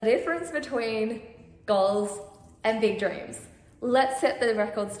The difference between goals and big dreams. Let's set the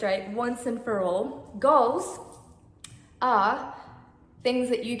record straight once and for all. Goals are things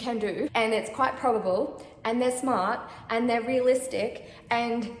that you can do, and it's quite probable, and they're smart, and they're realistic,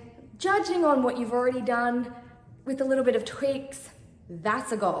 and judging on what you've already done with a little bit of tweaks,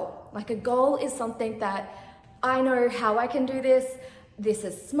 that's a goal. Like, a goal is something that I know how I can do this. This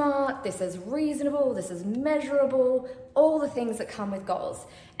is smart, this is reasonable, this is measurable, all the things that come with goals.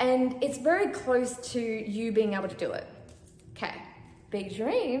 And it's very close to you being able to do it. Okay, big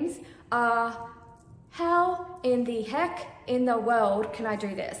dreams are, how in the heck in the world can I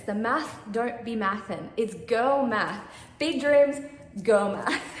do this? The math, don't be mathin'. It's girl math. Big dreams, girl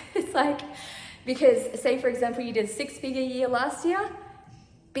math. It's like, because say for example, you did a 6-figure year last year,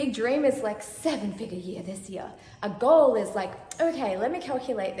 big dream is like 7-figure year this year. A goal is like, okay, let me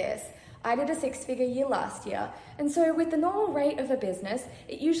calculate this. I did a 6-figure year last year. And so with the normal rate of a business,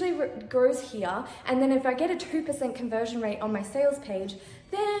 it usually grows here. And then if I get a 2% conversion rate on my sales page,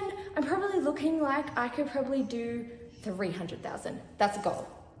 then I'm probably looking like I could probably do 300,000. That's a goal.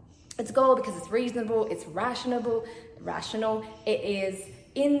 It's a goal because it's reasonable, it's rational. It is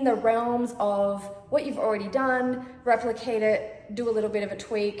in the realms of what you've already done, replicate it, do a little bit of a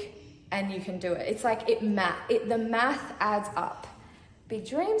tweak, and you can do it. It's like the math adds up. Big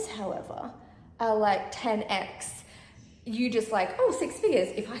dreams, however, are like 10x. You just like, oh, 6 figures.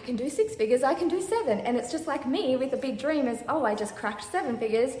 If I can do 6 figures, I can do 7. And it's just like me with a big dream is, oh, I just cracked 7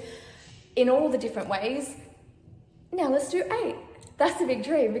 figures in all the different ways. Now let's do 8. That's a big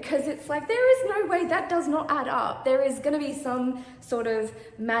dream, because it's like, there is no way that does not add up. There is going to be some sort of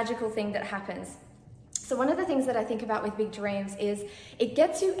magical thing that happens. So one of the things that I think about with big dreams is it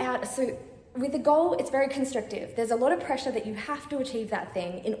gets you out. So with a goal, it's very constrictive. There's a lot of pressure that you have to achieve that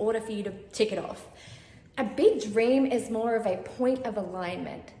thing in order for you to tick it off. A big dream is more of a point of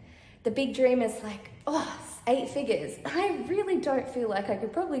alignment. The big dream is like, oh, 8 figures. I really don't feel like I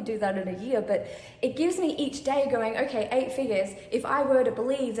could probably do that in a year, but it gives me each day going, okay, 8 figures. If I were to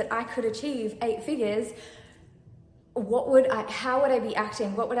believe that I could achieve 8 figures, how would I be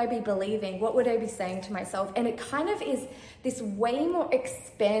acting? What would I be believing? What would I be saying to myself? And it kind of is this way more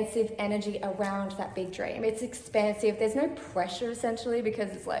expansive energy around that big dream. It's expansive. There's no pressure essentially,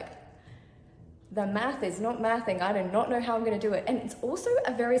 because it's like, the math is not mathing. I do not know how I'm going to do it. And it's also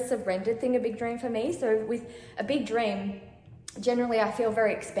a very surrendered thing, a big dream for me. So with a big dream, generally I feel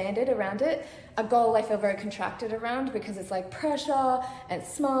very expanded around it. A goal I feel very contracted around, because it's like pressure and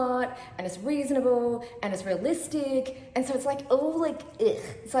it's smart and it's reasonable and it's realistic. And so it's like, oh, like, ugh.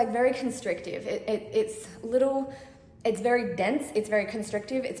 It's like very constrictive. It's very dense, it's very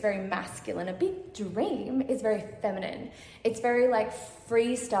constrictive, it's very masculine. A big dream is very feminine. It's very like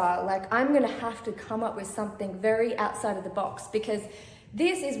freestyle, like I'm gonna have to come up with something very outside of the box, because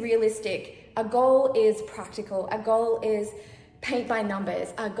this is realistic. A goal is practical. A goal is paint by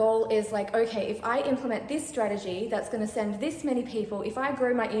numbers. A goal is like, okay, if I implement this strategy, that's gonna send this many people. If I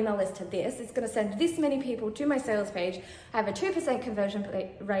grow my email list to this, it's gonna send this many people to my sales page. I have a 2% conversion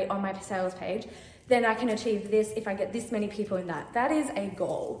rate on my sales page. Then I can achieve this if I get this many people in that. That is a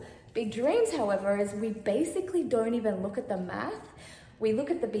goal. Big dreams, however, is we basically don't even look at the math. We look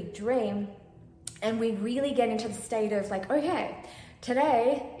at the big dream and we really get into the state of like, okay,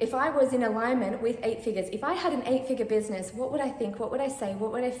 today, if I was in alignment with 8 figures, if I had an 8-figure business, what would I think? What would I say?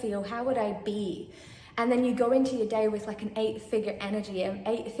 What would I feel? How would I be? And then you go into your day with like an 8-figure energy, an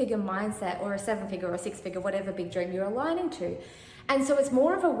 8-figure mindset, or a 7-figure or a 6-figure, whatever big dream you're aligning to. And so it's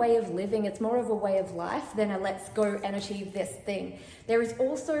more of a way of living, it's more of a way of life than a let's go and achieve this thing. There is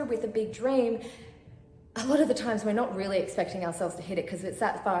also, with a big dream, a lot of the times we're not really expecting ourselves to hit it, because it's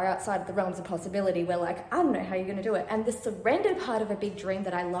that far outside of the realms of possibility. We're like, I don't know how you're gonna do it. And the surrender part of a big dream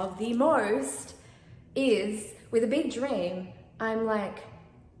that I love the most is, with a big dream, I'm like,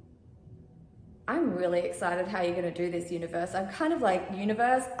 I'm really excited how you're gonna do this, universe. I'm kind of like,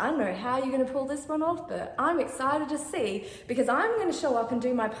 universe, I don't know how you're gonna pull this one off, but I'm excited to see, because I'm gonna show up and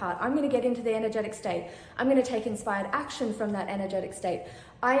do my part. I'm gonna get into the energetic state. I'm gonna take inspired action from that energetic state.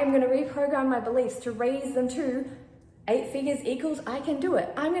 I am gonna reprogram my beliefs to raise them to 8 figures equals I can do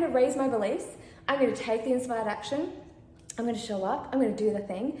it. I'm gonna raise my beliefs. I'm gonna take the inspired action. I'm gonna show up. I'm gonna do the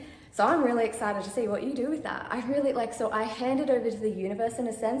thing. So I'm really excited to see what you do with that. So I hand it over to the universe in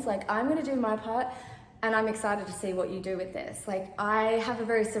a sense, like I'm gonna do my part and I'm excited to see what you do with this. Like I have a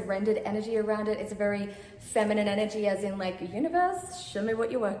very surrendered energy around it. It's a very feminine energy, as in like, universe, show me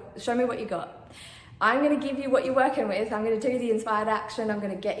what you got. I'm going to give you what you're working with. I'm going to do the inspired action. I'm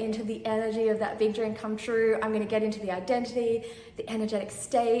going to get into the energy of that big dream come true. I'm going to get into the identity, the energetic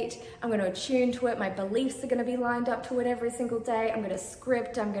state. I'm going to attune to it. My beliefs are going to be lined up to it every single day. I'm going to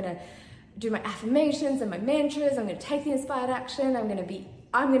script. I'm going to do my affirmations and my mantras. I'm going to take the inspired action. I'm going to be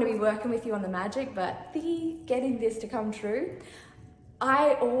working with you on the magic, but the getting this to come true.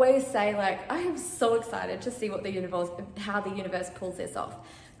 I always say, like, I am so excited to see how the universe pulls this off.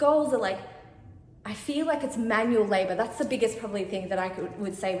 Goals are like, I feel like it's manual labor. That's the biggest probably thing that I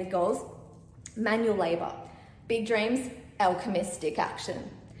would say with goals. Manual labor. Big dreams, alchemistic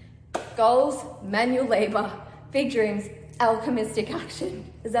action. Goals, manual labor. Big dreams, alchemistic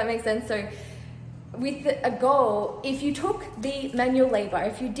action. Does that make sense? So with a goal, if you took the manual labor,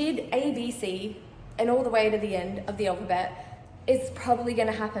 if you did A, B, C, and all the way to the end of the alphabet, it's probably going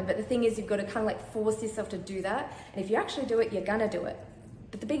to happen. But the thing is, you've got to kind of like force yourself to do that. And if you actually do it, you're going to do it.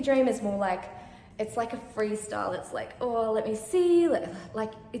 But the big dream is more like, it's like a freestyle. It's like, oh, let me see.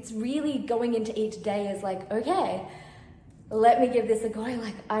 Like, it's really going into each day as like, okay, let me give this a go.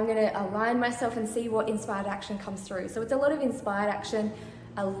 Like, I'm going to align myself and see what inspired action comes through. So it's a lot of inspired action,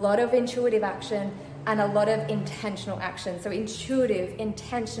 a lot of intuitive action, and a lot of intentional action. So intuitive,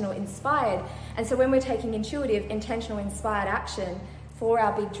 intentional, inspired. And so when we're taking intuitive, intentional, inspired action for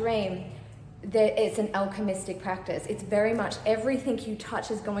our big dream, it's an alchemistic practice. It's very much everything you touch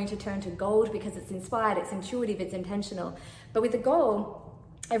is going to turn to gold because it's inspired, it's intuitive, it's intentional. But with the goal,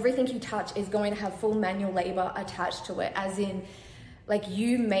 everything you touch is going to have full manual labor attached to it, as in, like,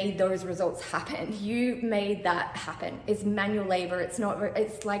 you made those results happen. You made that happen. It's manual labor.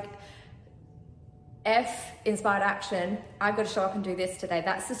 It's like F, inspired action. I've got to show up and do this today.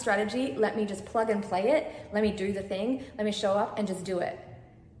 That's the strategy. Let me just plug and play it. Let me do the thing. Let me show up and just do it.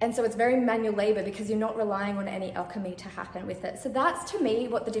 And so it's very manual labor because you're not relying on any alchemy to happen with it. So that's, to me,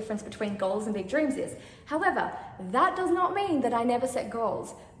 what the difference between goals and big dreams is. However, that does not mean that I never set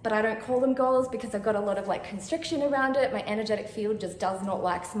goals, but I don't call them goals because I've got a lot of like constriction around it. My energetic field just does not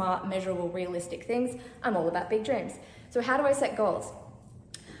like smart, measurable, realistic things. I'm all about big dreams. So how do I set goals?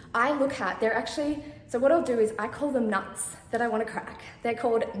 So what I'll do is I call them nuts that I want to crack. They're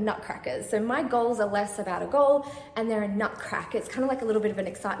called nutcrackers. So my goals are less about a goal and they're a nutcracker. It's kind of like a little bit of an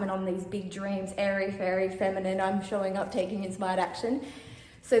excitement on these big dreams, airy, fairy, feminine. I'm showing up, taking inspired action.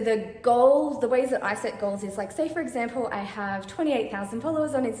 So the ways that I set goals is like, say for example, I have 28,000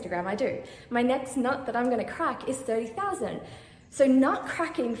 followers on Instagram. I do. My next nut that I'm going to crack is 30,000. So nut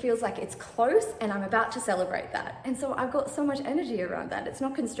cracking feels like it's close and I'm about to celebrate that. And so I've got so much energy around that. It's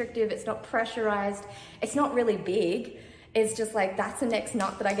not constrictive, it's not pressurized, it's not really big. It's just like, that's the next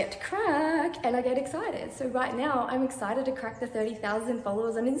nut that I get to crack and I get excited. So right now I'm excited to crack the 30,000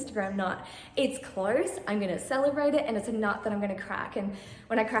 followers on Instagram nut. It's close, I'm gonna celebrate it, and it's a nut that I'm gonna crack. And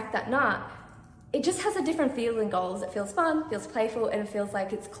when I crack that nut, it just has a different feel than goals. It feels fun, feels playful, and it feels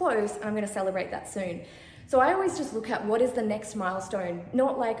like it's close and I'm gonna celebrate that soon. So I always just look at what is the next milestone,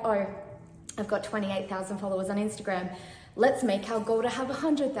 not like, oh, I've got 28,000 followers on Instagram. Let's make our goal to have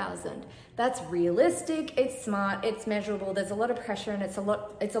 100,000. That's realistic, it's smart, it's measurable, there's a lot of pressure, and it's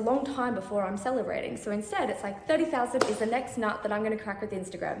a long time before I'm celebrating. So instead, it's like 30,000 is the next nut that I'm gonna crack with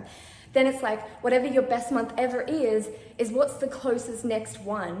Instagram. Then it's like, whatever your best month ever is what's the closest next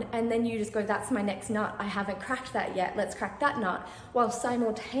one, and then you just go, that's my next nut, I haven't cracked that yet, let's crack that nut, while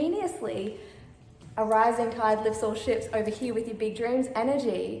simultaneously, a rising tide lifts all ships over here with your big dreams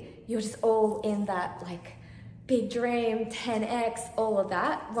energy. You're just all in that like big dream, 10x, all of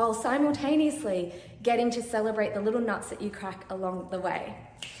that, while simultaneously getting to celebrate the little nuts that you crack along the way.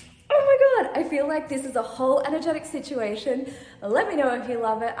 Oh my God, I feel like this is a whole energetic situation. Let me know if you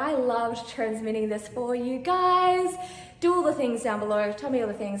love it. I loved transmitting this for you guys. Do all the things down below. Tell me all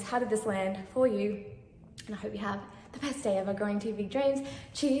the things. How did this land for you? And I hope you have the best day ever going to big dreams.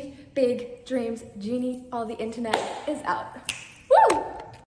 Chief Big Dreams Genie of the internet is out. Woo!